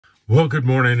Well, good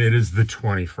morning. It is the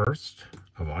 21st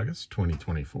of August,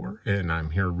 2024, and I'm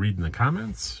here reading the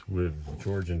comments with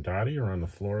George and Dottie are on the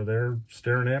floor there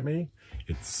staring at me.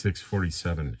 It's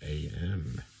 6:47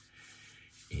 a.m.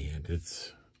 and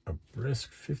it's a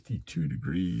brisk 52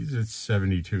 degrees. It's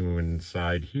 72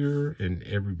 inside here, and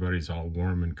everybody's all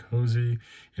warm and cozy,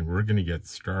 and we're going to get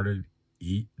started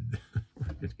eating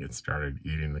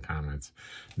the comments.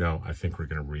 No, I think we're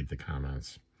going to read the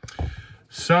comments.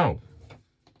 So,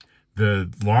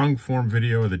 the long form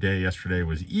video of the day yesterday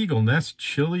was Eagle Nest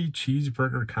Chili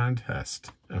Cheeseburger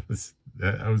Contest. I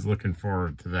was looking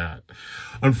forward to that.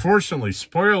 Unfortunately,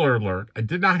 spoiler alert, I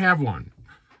did not have one.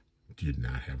 Did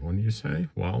not have one, you say?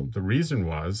 Well, the reason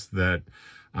was that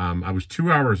I was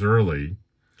 2 hours early,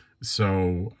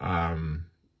 so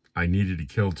I needed to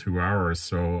kill 2 hours,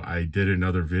 so I did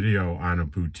another video on a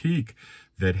boutique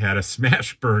that had a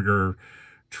smash burger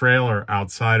trailer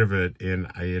outside of it, and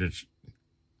I ate it.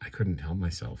 I couldn't help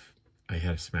myself. I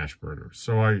had a smash burger.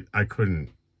 So I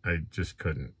just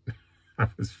couldn't. I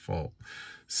was full.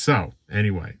 So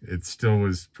anyway, it still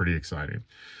was pretty exciting.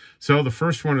 So the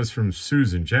first one is from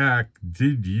Susan. Jack,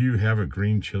 did you have a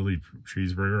green chili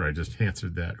cheeseburger? I just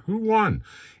answered that. Who won?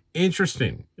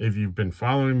 Interesting. If you've been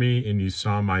following me and you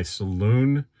saw my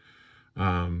saloon,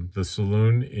 the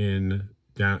saloon in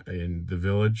the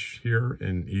village here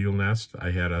in Eagle Nest,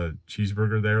 I had a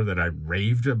cheeseburger there that I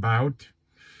raved about.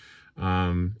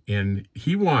 And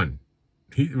he won.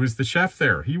 It was the chef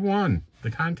there. He won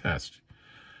the contest.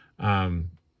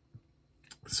 Greg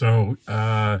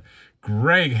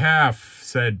Half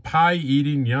said, pie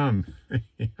eating yum.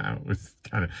 Yeah, it was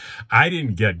I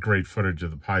didn't get great footage of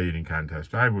the pie eating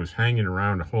contest. I was hanging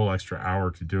around a whole extra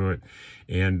hour to do it.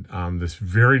 And, this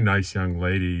very nice young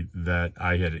lady that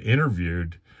I had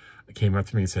interviewed came up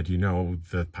to me and said, you know,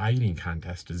 the pie eating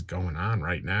contest is going on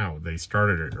right now. They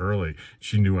started it early.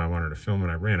 She knew I wanted to film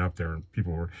it. I ran up there and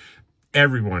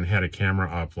everyone had a camera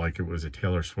up like it was a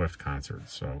Taylor Swift concert.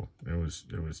 So it was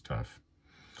tough.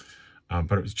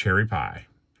 But it was cherry pie.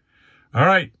 All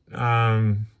right.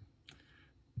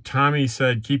 Tommy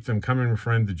said, keep them coming, my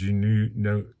friend. Did you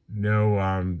know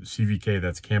CVK,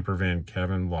 that's Camper Van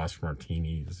Kevin, lost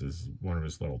Martini. This is one of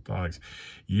his little dogs.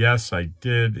 Yes, I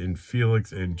did. And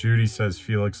Judy says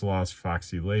Felix lost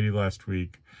Foxy Lady last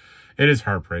week. It is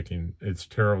heartbreaking. It's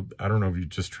terrible. I don't know if you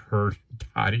just heard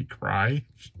Dottie cry.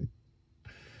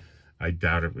 I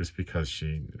doubt it was because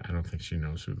I don't think she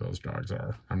knows who those dogs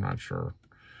are. I'm not sure.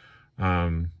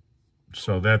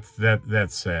 So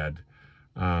that's sad.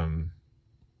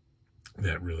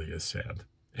 That really is sad.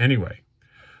 Anyway,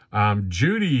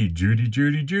 Judy,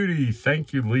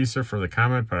 thank you, Lisa, for the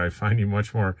comment, but I find you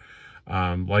much more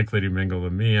likely to mingle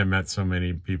than me. I met so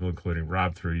many people, including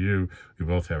Rob, through you. We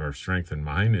both have our strength, and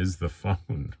mine is the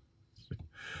phone.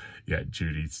 Yeah,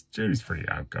 Judy's pretty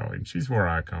outgoing. She's more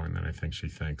outgoing than I think she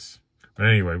thinks. But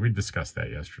anyway, we discussed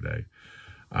that yesterday.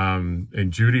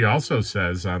 And Judy also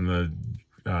says on the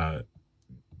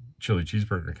chili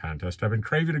cheeseburger contest, I've been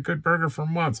craving a good burger for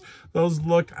months. Those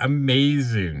look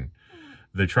amazing.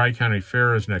 The Tri-County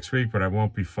Fair is next week, but I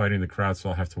won't be fighting the crowd, so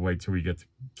I'll have to wait till we get to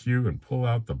queue and pull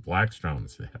out the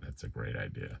Blackstones. Yeah, that's a great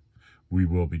idea. We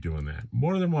will be doing that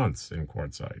more than once in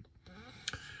Quartzsite.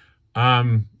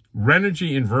 Renogy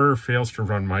inverter fails to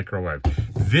run microwave.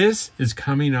 This is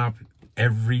coming up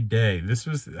every day.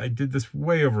 I did this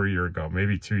way over a year ago,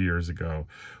 maybe 2 years ago,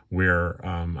 where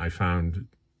I found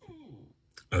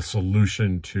a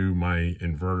solution to my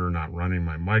inverter not running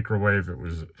my microwave. It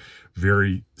was a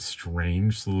very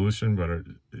strange solution, but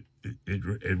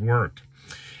it worked.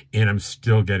 And I'm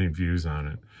still getting views on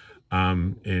it.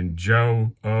 And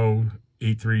Joe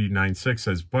 8396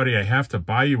 says, buddy, I have to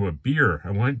buy you a beer.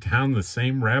 I went down the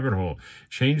same rabbit hole.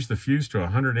 Changed the fuse to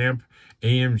 100 amp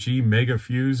AMG mega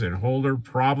fuse and holder.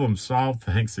 Problem solved.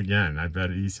 Thanks again. I bet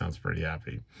he sounds pretty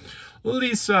happy.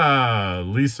 Lisa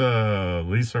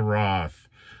Roth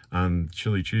on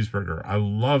chili cheeseburger. I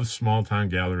love small town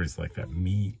galleries like that.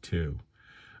 Me too.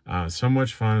 So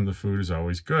much fun, and the food is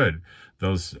always good.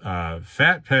 Those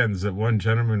fat pens that one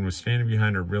gentleman was standing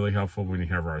behind are really helpful when you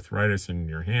have arthritis in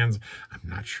your hands. I'm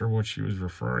not sure what she was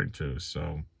referring to,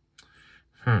 so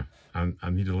I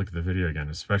need to look at the video again,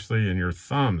 especially in your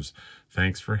thumbs.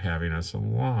 Thanks for having us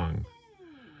along.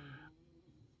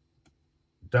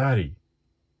 Dottie,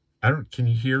 can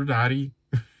you hear Dottie?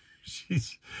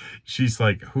 She's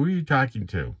like, who are you talking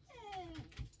to?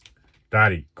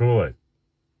 Dottie, cool it.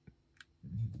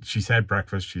 She's had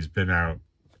breakfast. She's been out.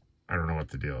 I don't know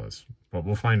what the deal is, but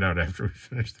we'll find out after we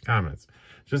finish the comments.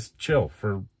 Just chill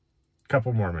for a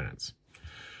couple more minutes.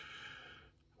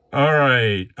 All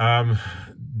right.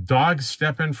 Dogs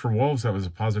step in for wolves. That was a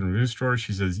positive news story.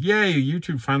 She says, yay,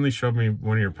 YouTube finally showed me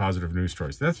one of your positive news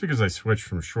stories. That's because I switched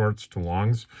from shorts to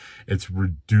longs. It's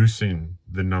reducing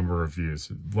the number of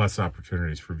views, less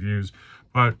opportunities for views.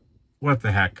 But what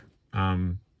the heck?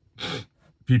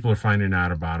 People are finding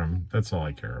out about them. That's all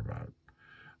I care about.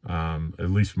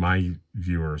 At least my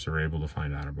viewers are able to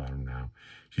find out about them now.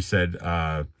 She said,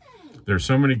 there's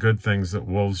so many good things that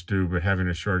wolves do, but having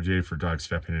a charge for dogs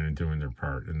stepping in and doing their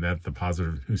part. And that the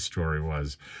positive news story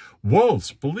was,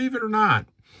 wolves, believe it or not,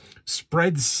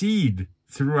 spread seed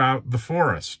throughout the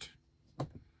forest.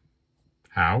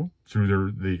 How?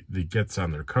 Through the gets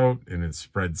on their coat, and it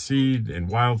spreads seed and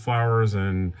wildflowers.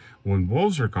 And when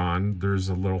wolves are gone, there's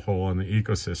a little hole in the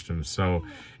ecosystem. So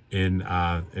in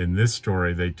this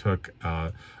story, they took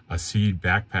a seed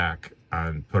backpack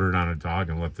and put it on a dog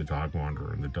and let the dog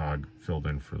wander, and the dog filled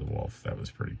in for the wolf. That was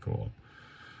pretty cool.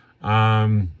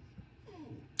 Me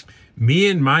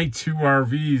and my 2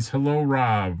 RVs. Hello,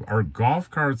 Rob. Are golf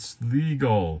carts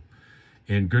legal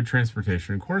and good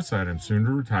transportation in Quartzsite? I'm soon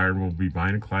to retire and will be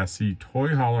buying a Class C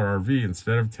toy hauler RV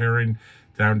instead of tearing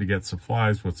down to get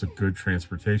supplies. What's a good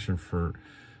transportation for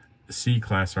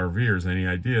C-Class RVers? Any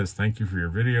ideas? Thank you for your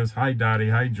videos. Hi,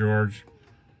 Dottie. Hi, George.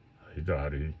 Hi,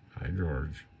 Dottie. Hi,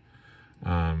 George.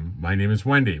 My name is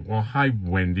Wendy. Well, hi,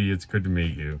 Wendy. It's good to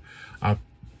meet you.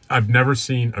 I've never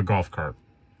seen a golf cart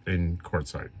in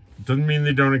Quartzsite. Doesn't mean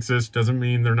they don't exist. Doesn't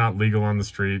mean they're not legal on the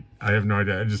street. I have no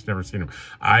idea. I just never seen them.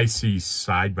 I see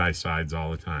side-by-sides all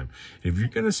the time. If you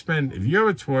have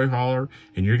a toy hauler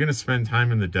and you're going to spend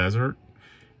time in the desert,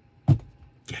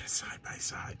 get a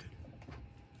side-by-side.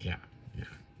 Yeah.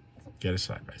 Get a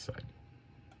side-by-side.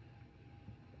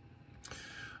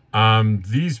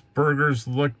 These burgers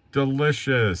look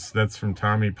delicious. That's from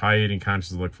Tommy. Pie eating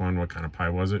conscious look fun. What kind of pie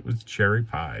was it? It was cherry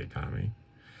pie, Tommy.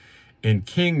 And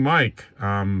King Mike,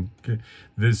 my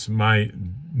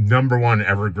 #1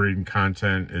 evergreen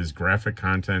content is graphic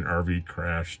content, RV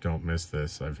crash. Don't miss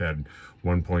this. I've had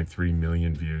 1.3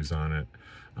 million views on it.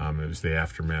 It was the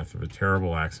aftermath of a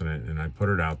terrible accident, and I put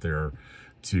it out there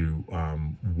to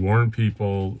warn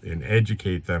people and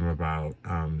educate them about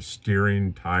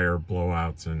steering tire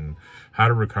blowouts and how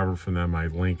to recover from them. I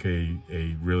link a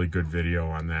really good video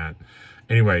on that.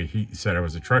 Anyway, he said, I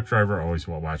was a truck driver, always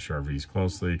watched RVs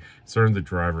closely. Concerned the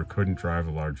driver couldn't drive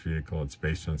a large vehicle. It's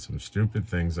based on some stupid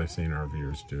things I've seen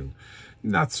RVers do.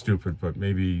 Not stupid, but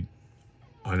maybe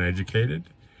uneducated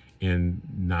and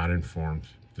not informed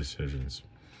decisions.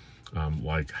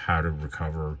 Like how to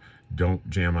recover. Don't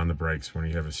jam on the brakes when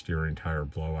you have a steering tire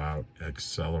blowout.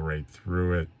 Accelerate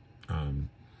through it.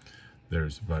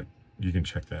 But you can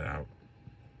check that out.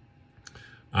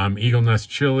 Eagle Nest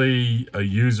Chili, a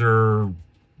user,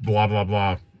 blah, blah,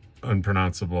 blah,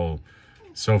 unpronounceable.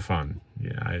 So fun.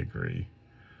 Yeah, I agree.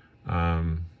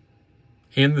 And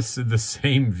the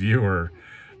same viewer,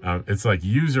 it's like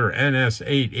user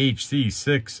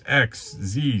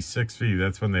NS8HC6XZ6V.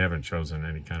 That's when they haven't chosen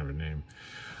any kind of a name.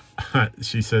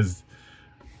 She says,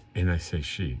 and I say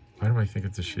she. Why do I think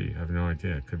it's a she? I have no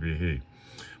idea. It could be a he.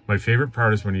 My favorite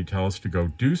part is when you tell us to go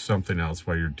do something else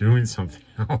while you're doing something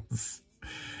else.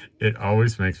 It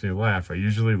always makes me laugh. I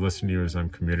usually listen to you as I'm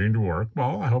commuting to work.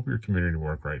 Well, I hope you're commuting to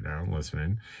work right now and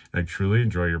listening. And I truly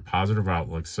enjoy your positive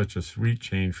outlook. Such a sweet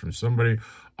change from somebody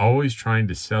always trying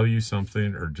to sell you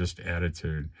something or just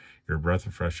attitude. You're a breath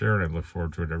of fresh air, and I look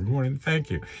forward to it every morning.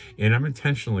 Thank you. And I'm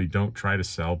intentionally don't try to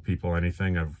sell people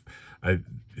anything. In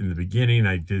the beginning,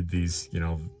 I did these,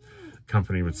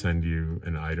 company would send you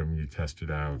an item, you test it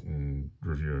out and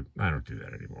review it. I don't do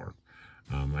that anymore.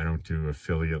 I don't do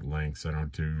affiliate links. I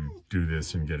don't do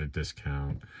this and get a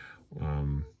discount.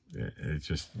 It's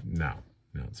just, no,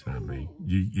 it's not me.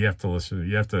 You have to listen.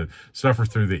 You have to suffer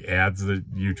through the ads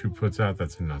that YouTube puts out.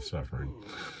 That's enough suffering.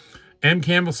 M.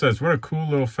 Campbell says, what a cool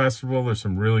little festival. There's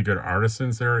some really good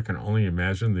artisans there. I can only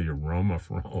imagine the aroma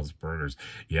from all those burgers.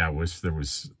 Yeah, I wish there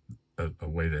was a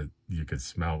way that you could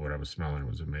smell what I was smelling. It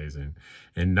was amazing.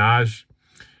 And Naj,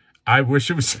 I wish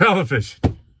it was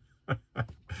smell-o-vision.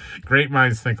 Great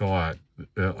minds think a lot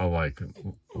alike,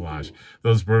 Laj.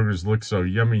 Those burgers look so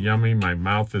yummy, yummy. My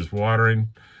mouth is watering.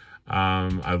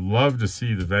 I love to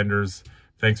see the vendors.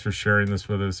 Thanks for sharing this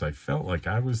with us. I felt like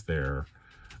I was there.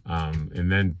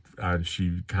 And then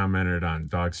she commented on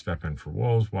dog stepping for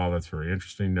wolves. Wow, that's very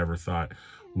interesting. Never thought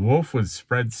wolf would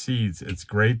spread seeds. It's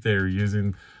great they're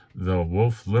using the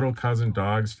wolf little cousin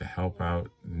dogs to help out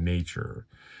nature.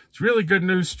 It's a really good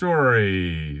news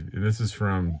story. And this is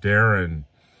from Darren.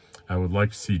 I would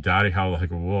like to see Dottie howl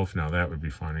like a wolf. Now that would be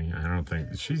funny. I don't think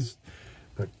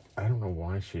but I don't know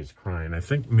why she's crying. I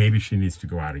think maybe she needs to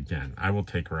go out again. I will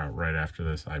take her out right after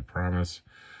this. I promise.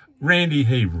 Randy,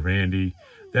 hey, Randy.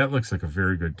 That looks like a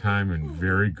very good time and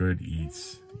very good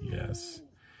eats. Yes.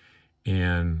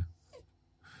 And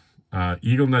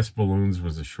Eagle Nest Balloons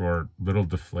was a short, little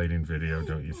deflating video,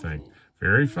 don't you think?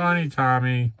 Very funny,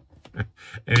 Tommy.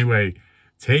 Anyway,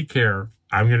 take care.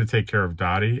 I'm going to take care of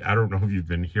Dottie. I don't know if you've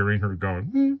been hearing her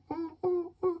going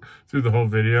through the whole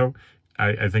video.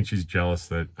 I think she's jealous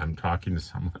that I'm talking to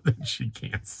someone that she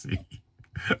can't see.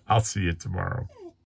 I'll see you tomorrow.